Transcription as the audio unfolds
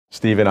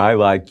Stephen, I,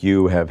 like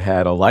you, have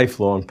had a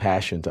lifelong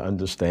passion to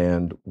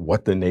understand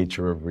what the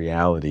nature of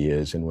reality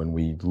is. And when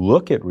we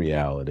look at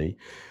reality,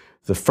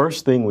 the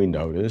first thing we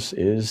notice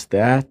is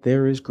that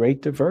there is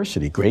great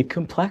diversity, great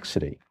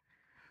complexity.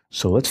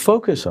 So let's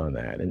focus on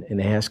that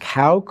and ask,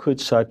 how could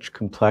such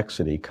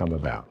complexity come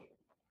about?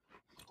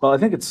 Well, I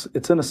think it's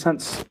in a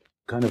sense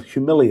kind of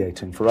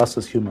humiliating for us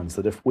as humans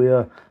that if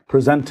we're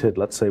presented,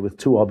 let's say, with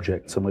two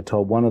objects and we're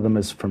told one of them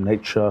is from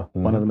nature,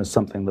 one of them is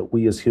something that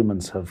we as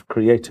humans have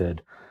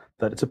created,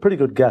 that it's a pretty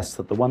good guess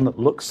that the one that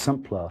looks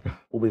simpler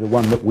will be the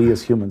one that we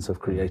as humans have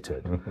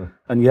created.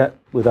 And yet,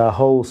 with our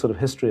whole sort of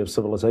history of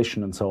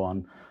civilization and so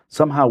on,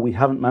 somehow we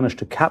haven't managed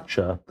to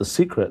capture the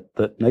secret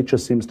that nature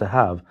seems to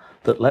have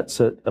that lets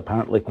it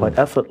apparently quite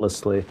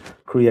effortlessly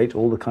create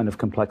all the kind of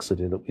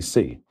complexity that we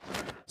see.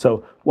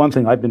 So one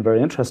thing I've been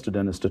very interested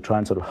in is to try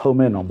and sort of home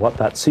in on what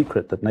that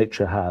secret that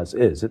nature has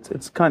is.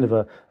 It's kind of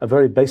a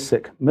very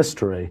basic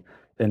mystery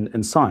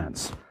in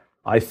science.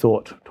 I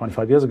thought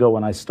 25 years ago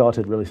when I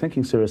started really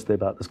thinking seriously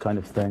about this kind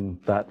of thing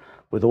that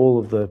with all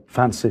of the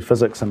fancy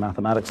physics and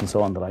mathematics and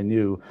so on that I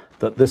knew,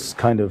 that this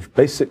kind of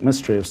basic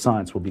mystery of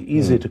science would be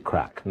easy to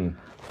crack.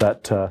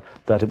 That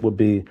it would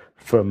be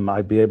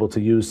I'd be able to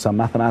use some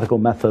mathematical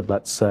method,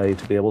 let's say,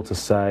 to be able to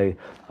say,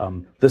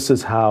 this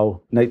is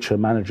how nature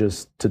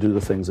manages to do the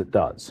things it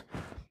does.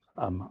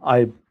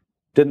 I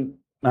didn't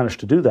manage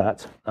to do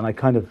that, and I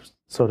kind of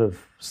sort of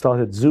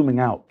started zooming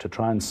out to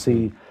try and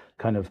see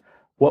kind of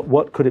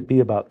what could it be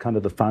about kind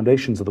of the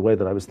foundations of the way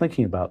that I was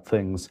thinking about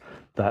things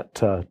that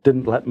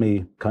didn't let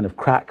me kind of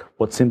crack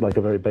what seemed like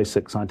a very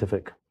basic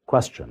scientific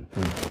question.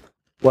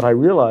 What I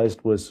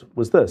realized was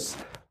this,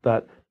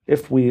 that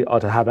if we are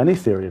to have any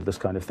theory of this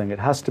kind of thing, it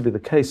has to be the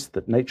case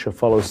that nature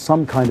follows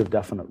some kind of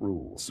definite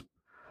rules.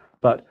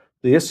 But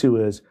the issue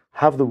is,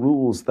 have the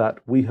rules that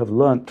we have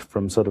learnt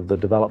from sort of the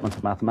development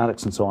of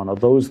mathematics and so on, are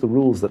those the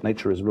rules that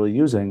nature is really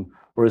using,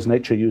 or is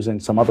nature using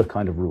some other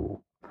kind of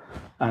rule?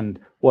 And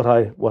what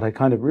I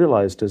kind of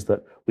realized is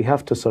that we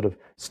have to sort of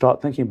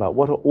start thinking about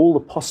what are all the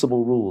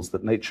possible rules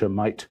that nature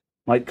might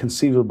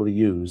conceivably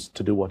use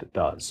to do what it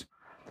does.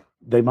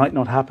 They might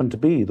not happen to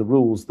be the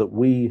rules that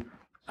we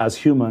as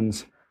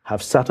humans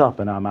have set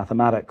up in our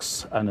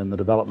mathematics and in the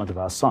development of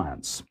our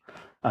science.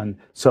 And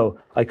so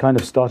I kind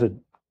of started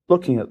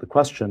looking at the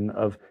question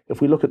of, if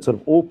we look at sort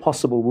of all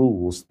possible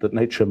rules that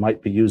nature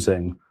might be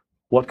using,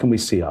 what can we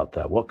see out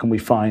there? What can we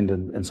find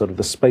in sort of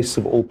the space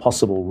of all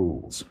possible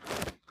rules?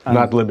 And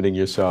not limiting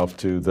yourself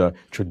to the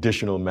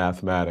traditional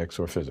mathematics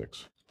or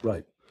physics.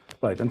 Right.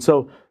 And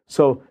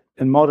so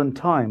in modern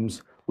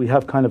times, we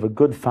have kind of a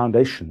good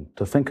foundation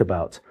to think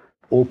about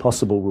all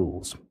possible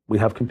rules. We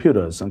have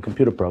computers and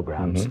computer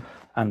programs,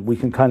 and we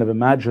can kind of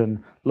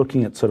imagine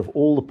looking at sort of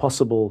all the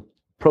possible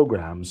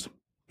programs,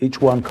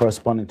 each one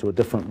corresponding to a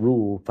different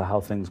rule for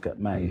how things get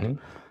made.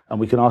 And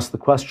we can ask the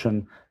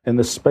question, in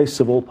the space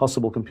of all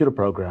possible computer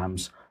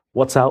programs,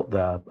 what's out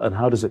there and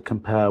how does it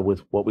compare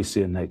with what we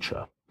see in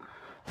nature?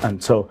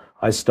 And so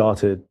I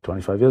started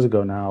 25 years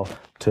ago now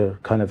to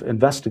kind of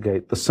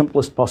investigate the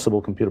simplest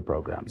possible computer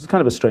programs. It's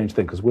kind of a strange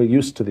thing because we're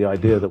used to the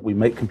idea that we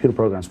make computer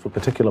programs for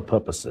particular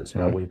purposes.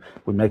 You know,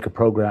 we make a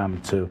program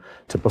to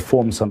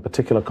perform some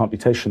particular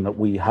computation that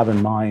we have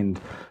in mind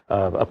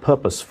a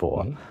purpose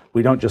for.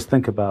 We don't just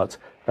think about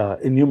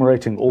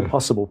enumerating all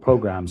possible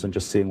programs and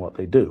just seeing what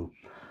they do.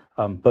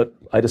 But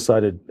I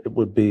decided it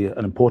would be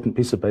an important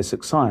piece of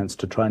basic science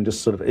to try and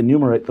just sort of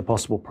enumerate the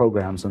possible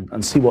programs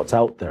and see what's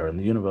out there in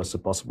the universe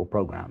of possible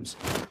programs.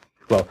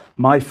 Well,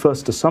 my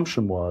first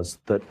assumption was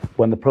that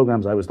when the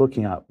programs I was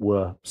looking at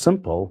were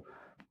simple,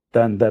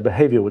 then their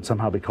behavior would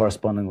somehow be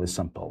correspondingly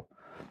simple.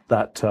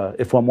 That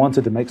if one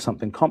wanted to make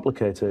something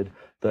complicated,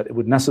 that it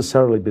would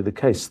necessarily be the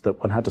case that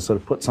one had to sort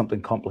of put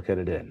something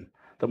complicated in,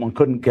 that one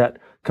couldn't get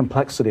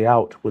complexity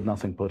out with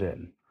nothing put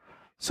in.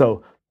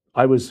 So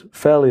I was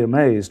fairly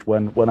amazed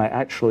when I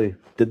actually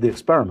did the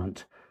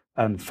experiment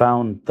and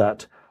found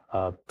that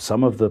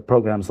some of the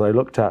programs that I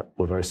looked at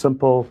were very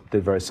simple,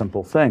 did very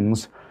simple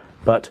things,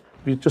 but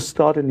if you just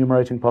start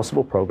enumerating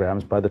possible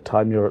programs, by the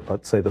time you're at,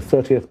 let's say, the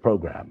 30th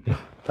program,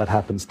 that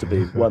happens to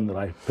be one that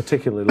I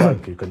particularly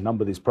like. You can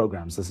number these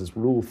programs. This is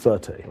Rule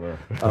 30.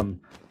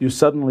 You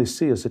suddenly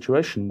see a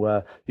situation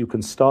where you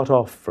can start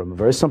off from a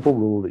very simple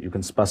rule that you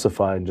can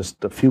specify in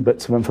just a few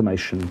bits of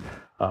information.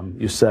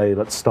 You say,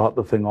 let's start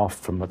the thing off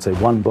from, let's say,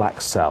 one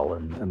black cell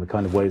in the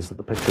kind of ways that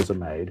the pictures are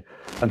made.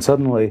 And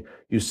suddenly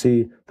you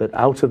see that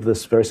out of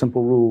this very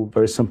simple rule,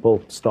 very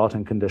simple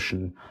starting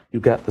condition, you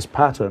get this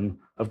pattern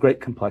of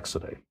great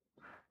complexity.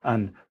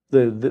 And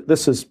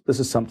this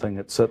is something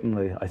that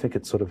certainly, I think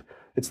it's sort of,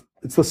 it's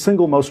the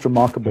single most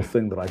remarkable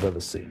thing that I've ever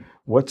seen.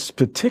 What's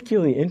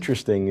particularly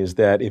interesting is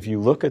that if you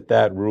look at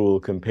that rule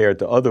compared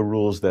to other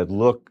rules that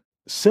look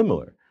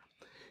similar,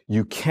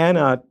 you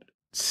cannot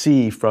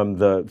see from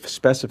the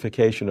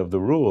specification of the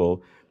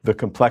rule the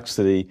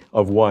complexity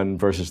of one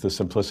versus the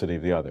simplicity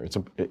of the other.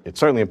 It's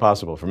certainly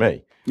impossible for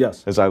me.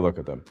 Yes. As I look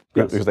at them.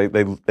 Yes.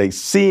 Because they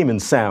seem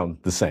and sound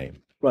the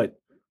same. Right.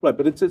 Right,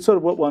 but it's sort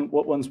of what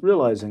one's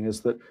realizing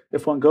is that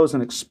if one goes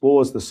and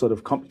explores this sort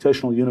of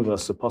computational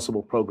universe of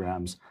possible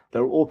programs,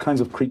 there are all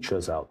kinds of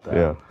creatures out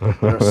there. Yeah.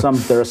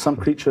 There are some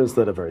creatures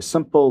that are very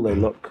simple. They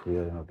look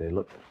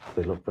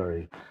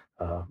very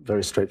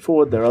very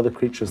straightforward. There are other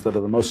creatures that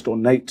are the most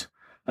ornate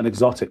and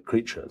exotic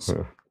creatures.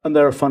 Yeah. And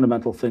there are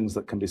fundamental things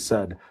that can be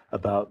said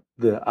about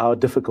our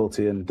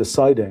difficulty in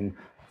deciding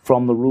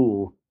from the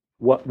rule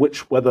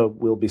whether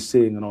we'll be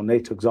seeing an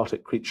ornate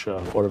exotic creature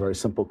or a very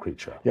simple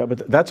creature. Yeah,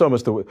 but that's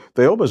almost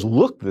they almost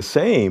look the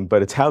same,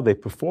 but it's how they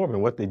perform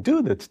and what they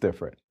do that's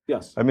different.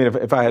 Yes. I mean,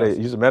 if I had to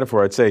use a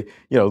metaphor, I'd say,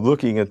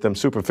 looking at them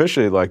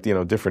superficially like,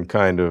 different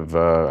kind of,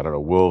 I don't know,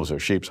 wolves or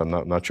sheep. I'm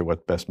not sure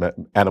what best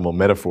animal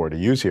metaphor to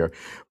use here.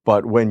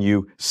 But when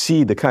you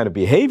see the kind of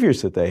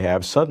behaviors that they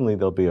have, suddenly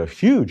there'll be a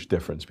huge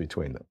difference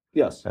between them.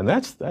 Yes. And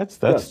that's yes.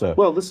 the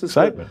well, this is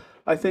excitement.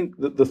 I think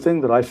that the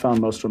thing that I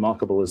found most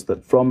remarkable is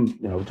that from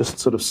just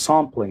sort of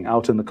sampling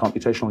out in the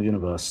computational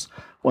universe,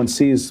 one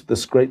sees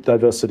this great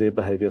diversity of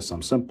behavior,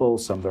 some simple,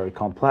 some very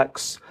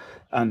complex.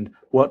 And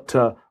what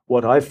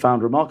I've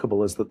found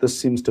remarkable is that this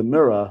seems to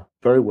mirror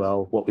very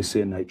well what we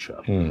see in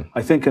nature.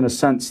 I think in a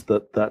sense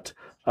that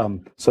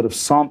sort of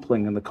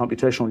sampling in the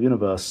computational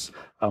universe,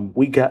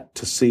 we get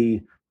to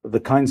see the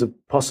kinds of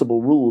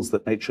possible rules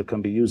that nature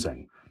can be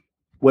using.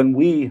 When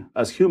we,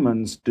 as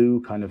humans,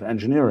 do kind of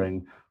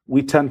engineering,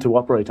 we tend to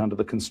operate under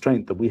the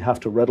constraint that we have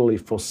to readily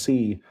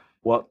foresee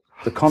what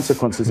the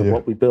consequences of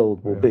what we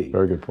build will be.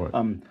 Very good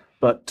point.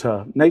 But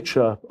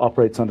nature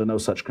operates under no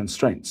such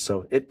constraints,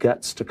 so it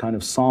gets to kind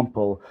of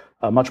sample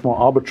much more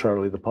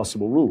arbitrarily the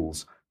possible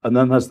rules. And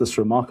then there's this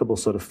remarkable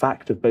sort of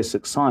fact of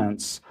basic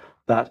science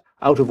that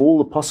out of all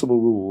the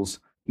possible rules,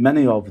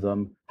 many of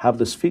them have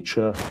this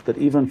feature that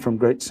even from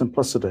great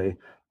simplicity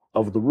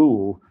of the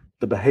rule,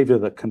 the behavior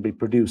that can be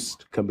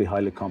produced can be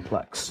highly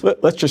complex.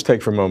 Let's just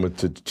take for a moment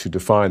to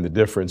define the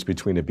difference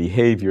between a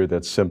behavior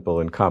that's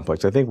simple and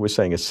complex. I think we're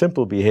saying a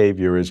simple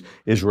behavior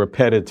is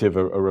repetitive,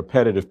 a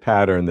repetitive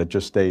pattern that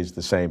just stays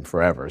the same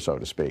forever, so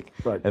to speak.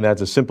 Right. And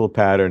that's a simple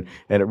pattern,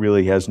 and it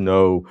really has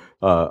no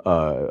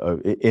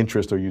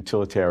interest or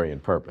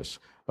utilitarian purpose.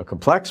 A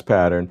complex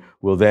pattern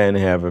will then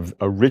have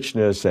a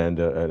richness and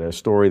a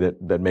story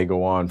that may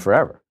go on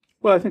forever.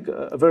 Well, I think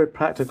a very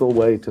practical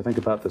way to think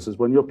about this is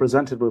when you're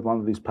presented with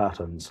one of these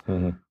patterns,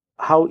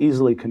 how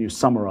easily can you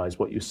summarize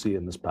what you see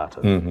in this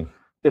pattern?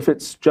 If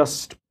it's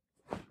just,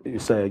 you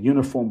say, a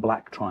uniform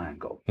black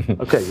triangle,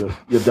 okay,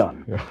 you're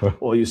done.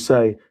 Or you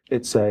say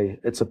it's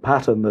a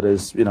pattern that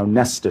is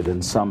nested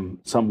in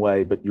some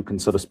way, but you can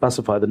sort of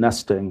specify the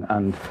nesting,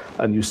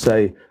 and you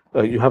say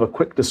you have a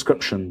quick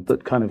description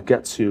that kind of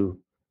gets you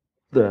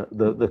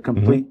the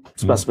complete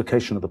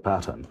specification of the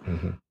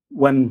pattern.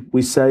 When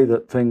we say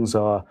that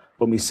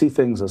when we see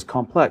things as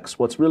complex,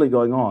 what's really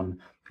going on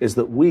is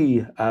that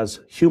we, as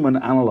human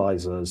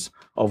analyzers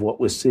of what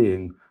we're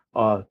seeing,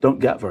 don't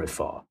get very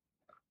far.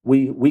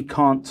 We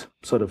can't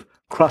sort of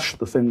crush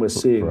the thing we're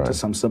seeing to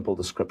some simple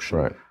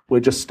description. We're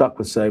just stuck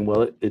with saying,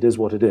 well, it is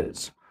what it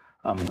is.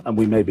 And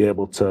we may be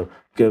able to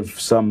give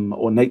some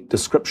ornate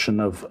description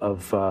of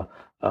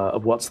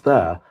what's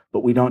there,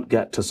 but we don't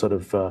get to sort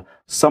of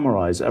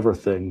summarize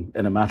everything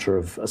in a matter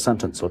of a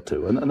sentence or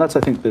two. And that's,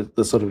 I think,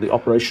 the sort of the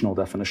operational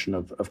definition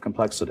of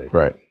complexity.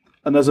 Right.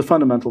 And there's a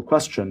fundamental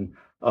question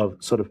of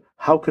sort of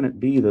how can it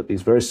be that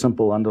these very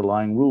simple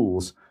underlying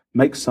rules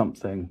make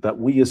something that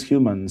we as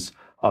humans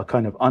are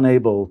kind of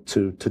unable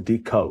to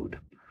decode?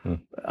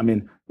 I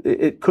mean,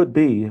 it could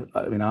be,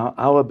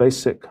 our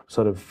basic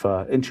sort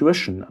of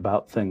intuition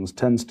about things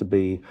tends to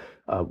be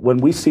when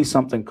we see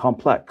something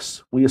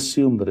complex, we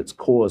assume that its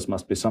cause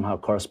must be somehow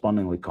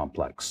correspondingly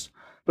complex,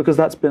 because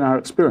that's been our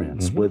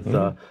experience with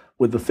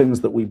the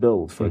things that we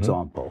build, for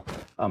example.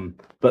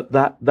 But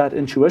that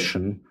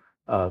intuition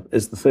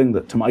is the thing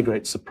that, to my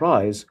great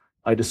surprise,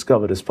 I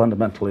discovered is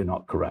fundamentally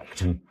not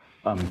correct.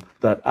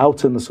 That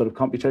out in the sort of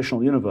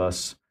computational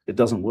universe, it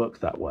doesn't work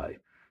that way.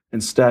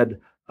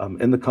 Instead, out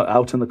in the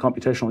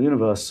computational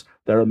universe,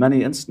 there are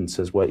many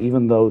instances where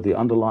even though the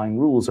underlying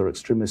rules are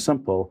extremely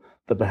simple,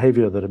 the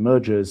behavior that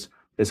emerges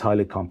is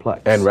highly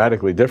complex. And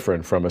radically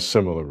different from a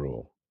similar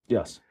rule.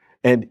 Yes.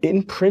 And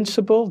in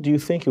principle, do you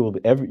think you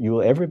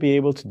will ever be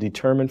able to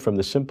determine from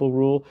the simple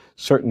rule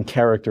certain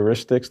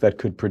characteristics that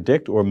could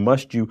predict, or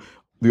must you,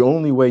 the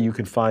only way you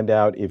could find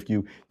out if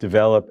you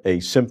develop a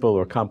simple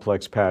or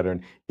complex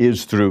pattern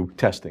is through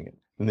testing it?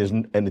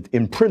 And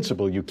in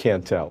principle, you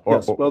can't tell.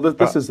 Well,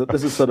 this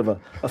is sort of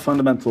a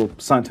fundamental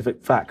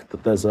scientific fact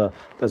that there's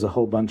a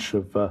whole bunch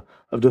of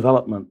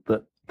development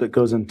that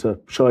goes into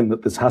showing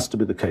that this has to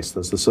be the case.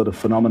 There's this sort of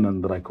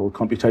phenomenon that I call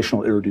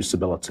computational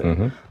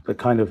irreducibility that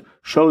kind of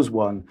shows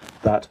one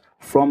that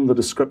from the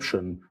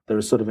description, there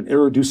is sort of an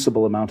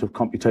irreducible amount of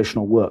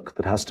computational work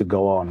that has to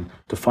go on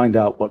to find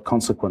out what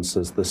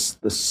consequences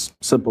this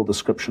simple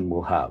description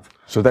will have.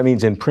 So that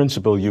means in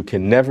principle, you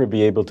can never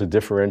be able to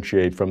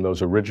differentiate from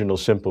those original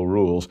simple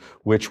rules,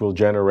 which will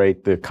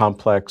generate the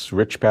complex,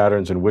 rich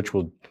patterns and which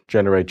will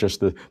generate just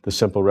the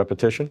simple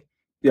repetition?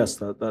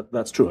 Yes,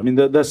 that's true. I mean,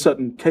 there's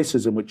certain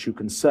cases in which you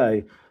can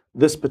say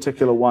this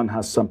particular one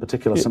has some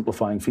particular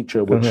simplifying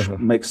feature which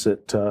makes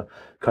it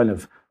kind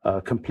of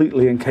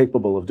completely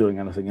incapable of doing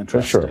anything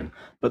interesting. Sure.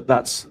 But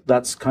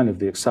that's kind of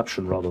the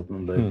exception rather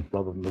than the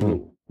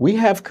rule. We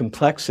have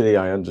complexity,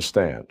 I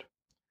understand,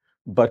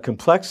 but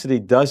complexity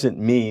doesn't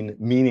mean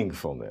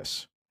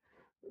meaningfulness.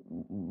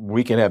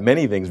 We can have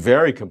many things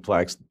very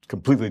complex,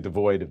 completely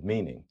devoid of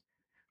meaning,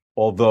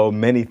 although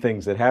many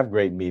things that have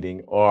great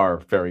meaning are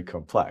very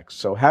complex.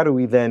 So how do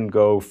we then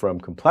go from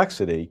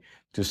complexity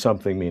to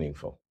something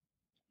meaningful?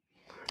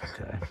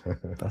 Okay,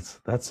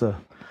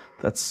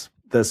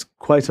 there's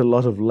quite a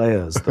lot of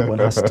layers that one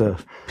has to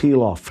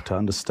peel off to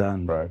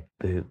understand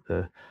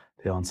the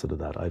answer to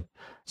that.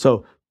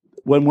 So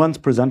when one's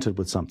presented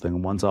with something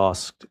and one's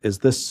asked,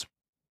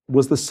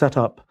 was this set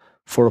up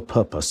for a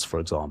purpose, for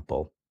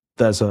example?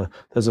 There's a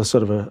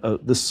sort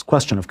of this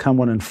question of, can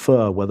one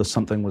infer whether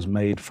something was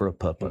made for a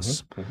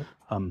purpose?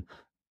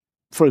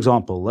 For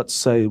example, let's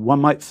say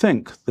one might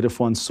think that if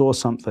one saw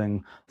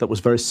something that was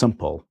very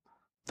simple,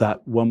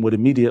 that one would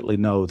immediately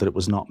know that it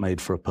was not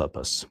made for a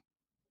purpose.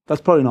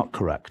 That's probably not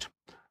correct.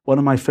 One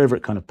of my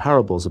favorite kind of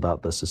parables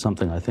about this is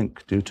something I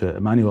think due to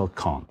Immanuel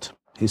Kant.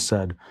 He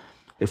said,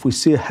 if we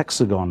see a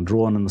hexagon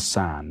drawn in the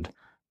sand,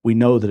 we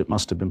know that it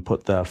must have been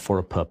put there for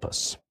a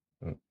purpose.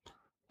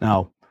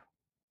 Now,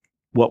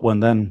 what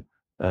one then,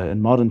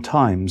 in modern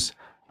times,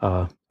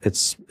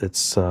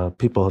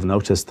 people have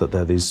noticed that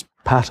there are these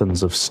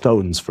patterns of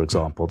stones, for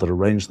example, that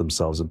arrange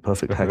themselves in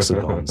perfect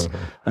hexagons,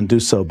 and do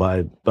so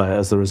by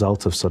as the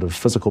result of sort of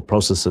physical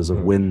processes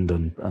of wind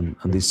and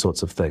these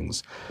sorts of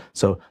things.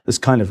 So this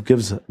kind of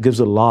gives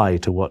a lie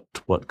to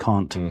what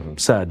Kant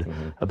said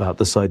about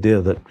this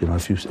idea that, you know,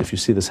 if you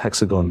see this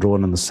hexagon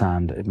drawn in the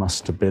sand, it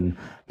must have been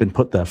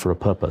put there for a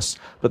purpose.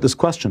 But this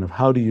question of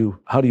how do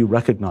you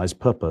recognize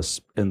purpose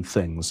in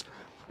things,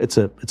 it's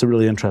a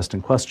really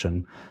interesting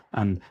question,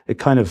 and it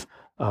kind of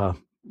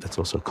it's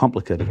also a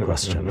complicated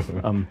question.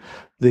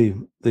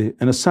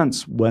 In a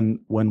sense, when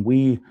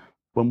we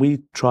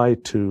try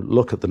to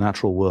look at the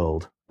natural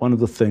world, one of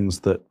the things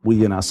that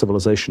we in our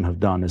civilization have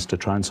done is to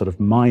try and sort of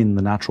mine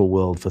the natural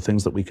world for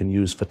things that we can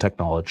use for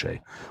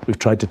technology. We've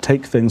tried to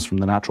take things from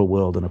the natural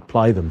world and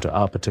apply them to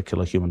our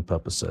particular human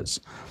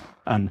purposes.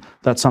 And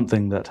that's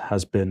something that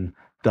has been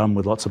done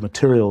with lots of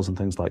materials and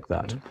things like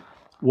that.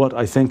 What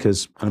I think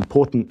is an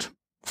important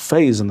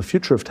phase in the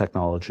future of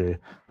technology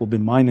will be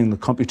mining the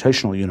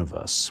computational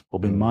universe. We'll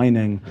be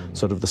mining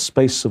sort of the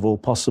space of all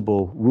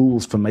possible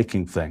rules for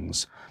making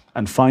things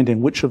and finding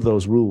which of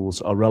those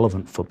rules are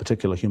relevant for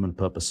particular human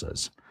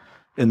purposes.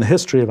 In the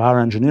history of our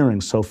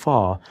engineering so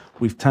far,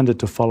 we've tended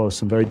to follow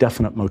some very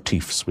definite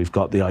motifs. We've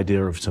got the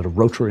idea of sort of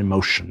rotary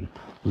motion,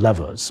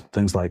 levers,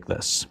 things like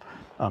this.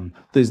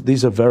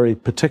 These are very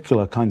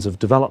particular kinds of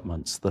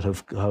developments that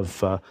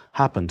have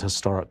happened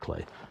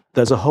historically.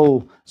 There's a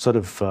whole sort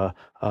of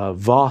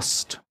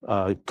vast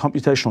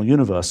computational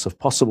universe of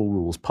possible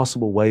rules,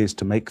 possible ways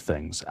to make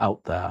things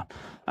out there.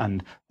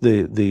 And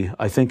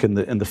I think in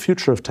the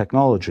future of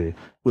technology,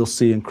 we'll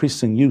see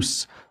increasing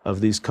use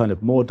of these kind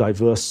of more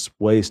diverse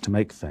ways to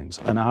make things.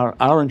 And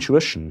our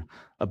intuition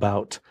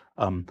about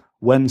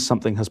when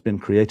something has been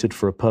created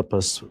for a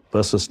purpose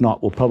versus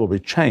not will probably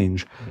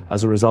change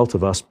as a result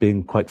of us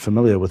being quite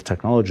familiar with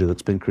technology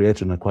that's been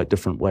created in a quite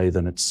different way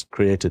than it's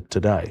created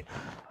today.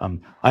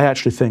 I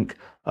actually think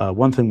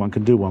one thing one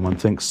can do when one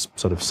thinks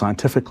sort of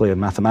scientifically and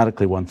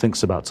mathematically, one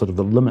thinks about sort of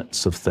the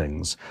limits of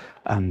things.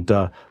 And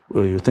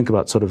you think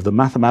about sort of the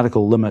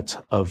mathematical limit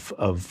of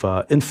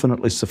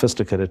infinitely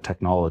sophisticated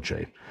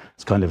technology.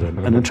 It's kind of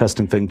an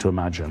interesting thing to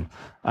imagine.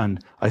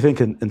 And I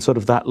think in sort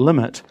of that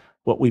limit,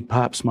 what we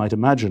perhaps might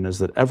imagine is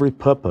that every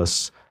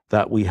purpose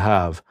that we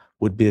have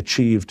would be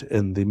achieved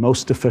in the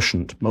most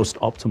efficient, most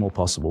optimal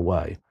possible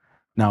way.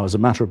 Now, as a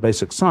matter of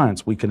basic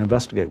science, we can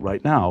investigate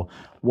right now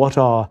what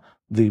are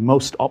the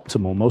most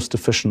optimal, most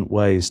efficient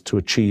ways to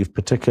achieve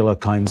particular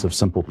kinds of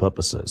simple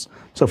purposes.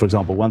 So, for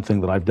example, one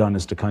thing that I've done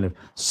is to kind of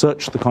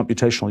search the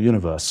computational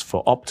universe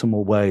for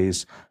optimal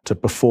ways to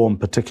perform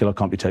particular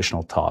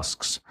computational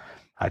tasks.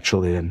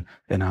 Actually,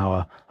 in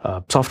our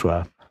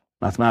software,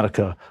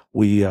 Mathematica,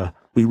 we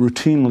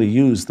routinely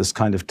use this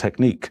kind of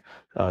technique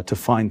to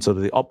find sort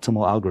of the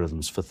optimal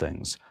algorithms for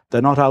things.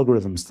 They're not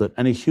algorithms that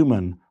any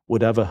human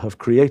would ever have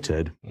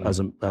created as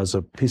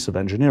a piece of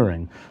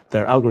engineering.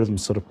 They're algorithms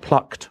sort of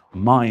plucked,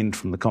 mined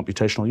from the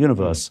computational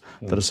universe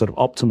that are sort of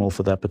optimal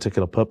for their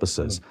particular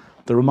purposes.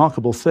 The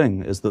remarkable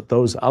thing is that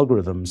those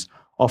algorithms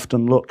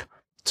often look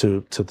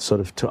to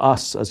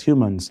us as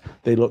humans,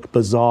 they look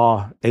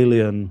bizarre,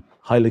 alien,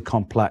 highly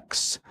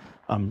complex,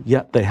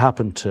 yet they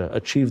happen to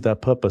achieve their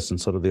purpose in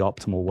sort of the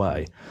optimal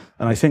way.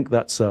 And I think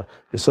that's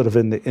sort of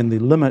in the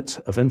limit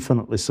of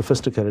infinitely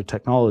sophisticated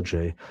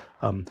technology,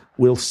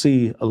 we'll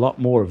see a lot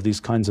more of these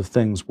kinds of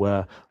things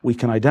where we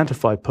can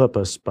identify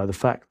purpose by the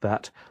fact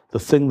that the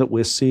thing that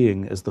we're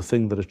seeing is the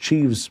thing that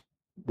achieves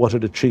what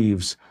it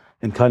achieves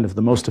in kind of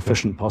the most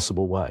efficient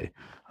possible way.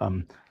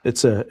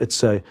 It's a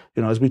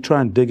as we try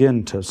and dig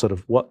into sort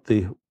of what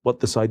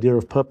this idea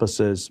of purpose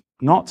is,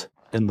 not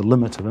in the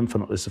limit of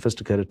infinitely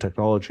sophisticated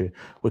technology,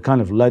 we're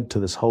kind of led to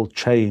this whole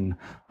chain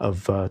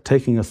of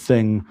taking a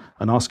thing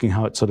and asking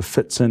how it sort of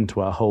fits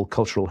into our whole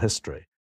cultural history.